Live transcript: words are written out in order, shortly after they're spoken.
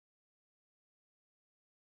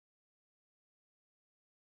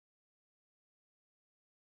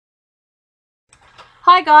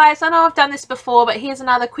Hi guys, I know I've done this before, but here's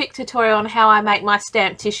another quick tutorial on how I make my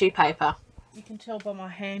stamped tissue paper. You can tell by my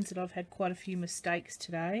hands that I've had quite a few mistakes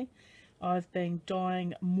today. I've been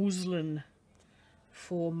dyeing muslin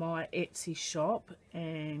for my Etsy shop,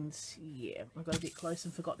 and yeah, I got a bit close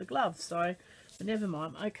and forgot the gloves, so but never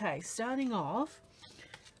mind. Okay, starting off,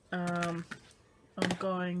 I'm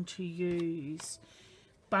going to use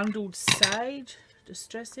bundled sage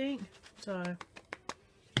distress ink. So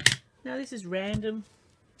now this is random,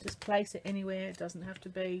 just place it anywhere, it doesn't have to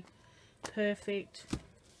be perfect.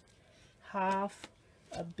 Half,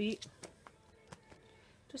 a bit,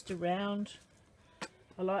 just around.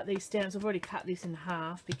 I like these stamps. I've already cut this in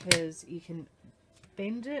half because you can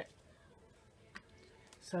bend it,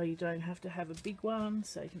 so you don't have to have a big one,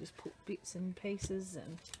 so you can just put bits and pieces,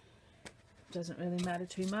 and it doesn't really matter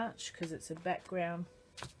too much because it's a background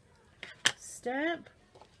stamp.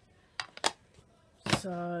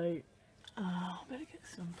 So I better get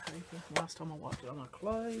some paper. Last time I wiped it on my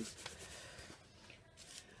clothes.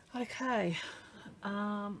 Okay,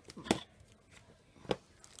 I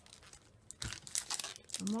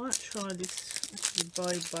might try this. This is a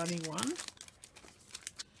Bow Bunny one.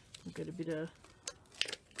 We'll get a bit of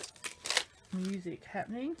music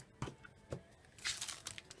happening.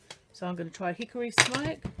 So I'm going to try Hickory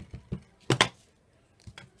Smoke.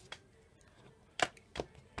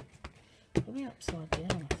 Probably upside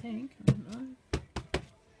down, I think. I don't know.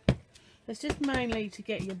 It's just mainly to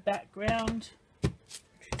get your background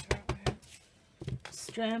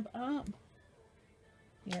stamp up.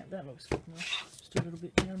 Yeah, that looks good enough. Just a little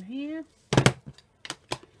bit down here.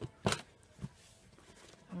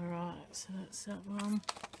 Alright, so that's that one.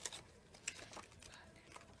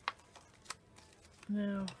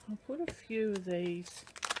 Now, I'll put a few of these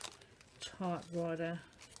typewriter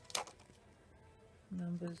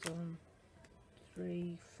numbers on.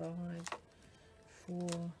 3, 5, 4,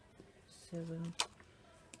 7,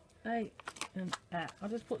 8 and 8. I'll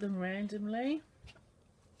just put them randomly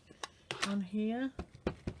on here.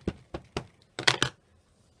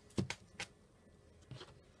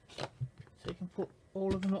 So you can put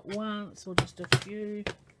all of them at once or just a few.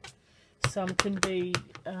 Some can be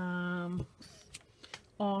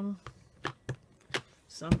on,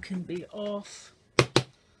 some can be off.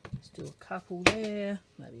 Let's do a couple there,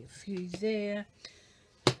 maybe a few there.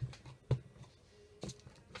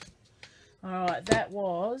 Alright, that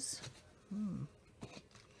was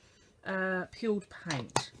peeled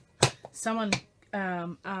paint. Someone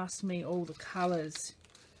asked me all the colours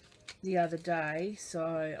the other day,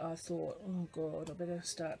 so I thought, oh god, I better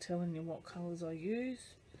start telling you what colours I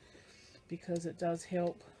use, because it does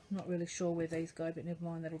help. I'm not really sure where these go, but never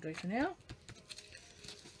mind, that'll do for now.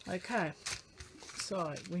 Okay,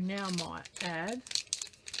 so we now might add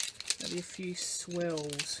maybe a few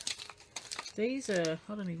swells. These are,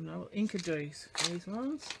 I don't even know, Inkadoos, these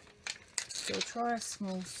ones. So we'll try a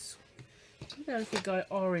small, what about if we go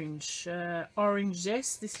orange? Orange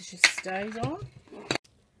zest, this is just stays on.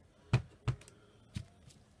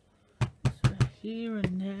 So here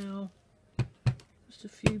and now, just a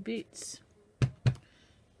few bits.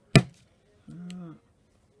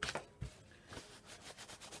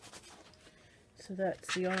 So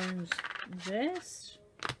that's the orange zest.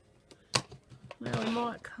 Now we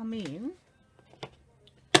might come in,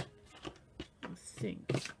 I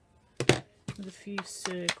think, with a few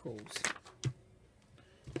circles.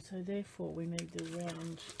 So therefore we need the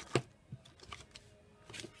round.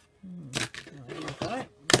 There we go,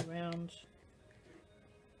 the round.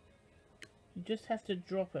 You just have to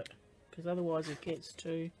drop it, because otherwise it gets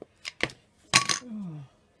too.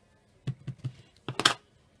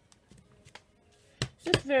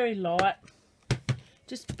 Just very light.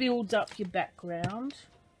 Just builds up your background.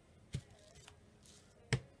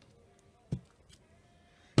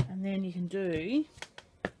 And then you can do,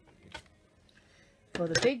 for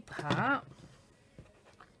the big part,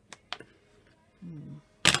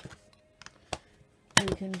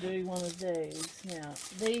 you can do one of these. Now,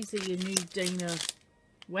 these are your new Dina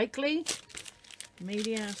Wakley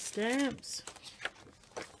media stamps.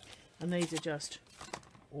 And these are just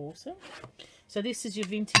awesome. So this is your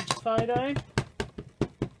vintage photo.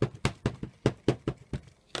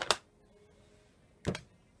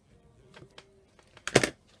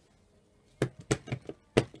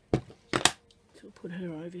 So we'll put her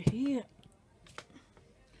over here.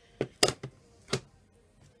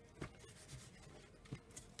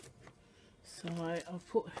 So I'll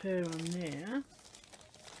put her on there.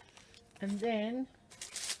 And then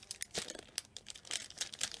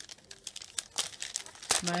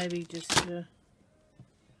maybe just to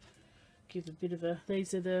give a bit of a,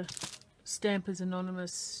 these are the Stampers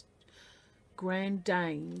Anonymous Grand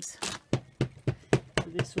Dames. So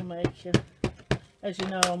this will make you, as you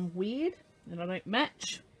know, I'm weird and I don't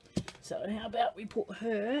match. So how about we put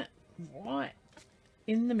her right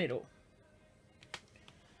in the middle.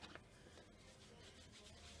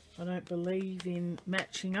 I don't believe in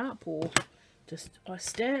matching up, or just I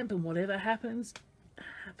stamp and whatever happens,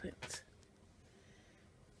 happens.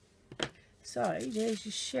 So there's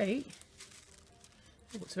your sheet.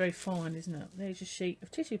 Oh, it's very fine, isn't it? There's your sheet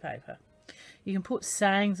of tissue paper. You can put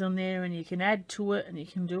sayings on there and you can add to it and you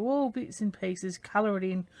can do all bits and pieces, colour it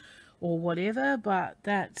in or whatever, but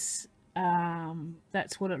that's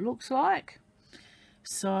what it looks like.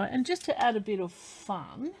 So, and just to add a bit of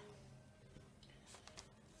fun,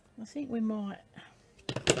 I think we might,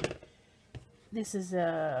 this is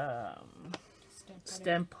a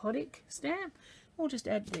Stampotic stamp. We'll just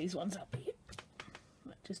add these ones up here.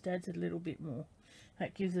 That just adds a little bit more.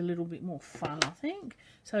 That gives a little bit more fun, I think.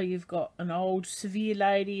 So you've got an old severe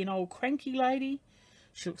lady, an old cranky lady.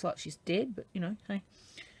 She looks like she's dead, but you know, hey.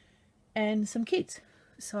 And some kids.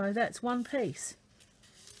 So that's one piece.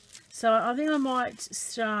 So I think I might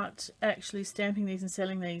start actually stamping these and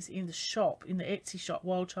selling these in the shop, in the Etsy shop,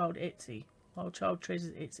 Wild Child Etsy. Wild Child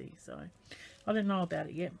Treasures Etsy. So I don't know about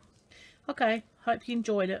it yet. Okay, hope you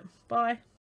enjoyed it. Bye.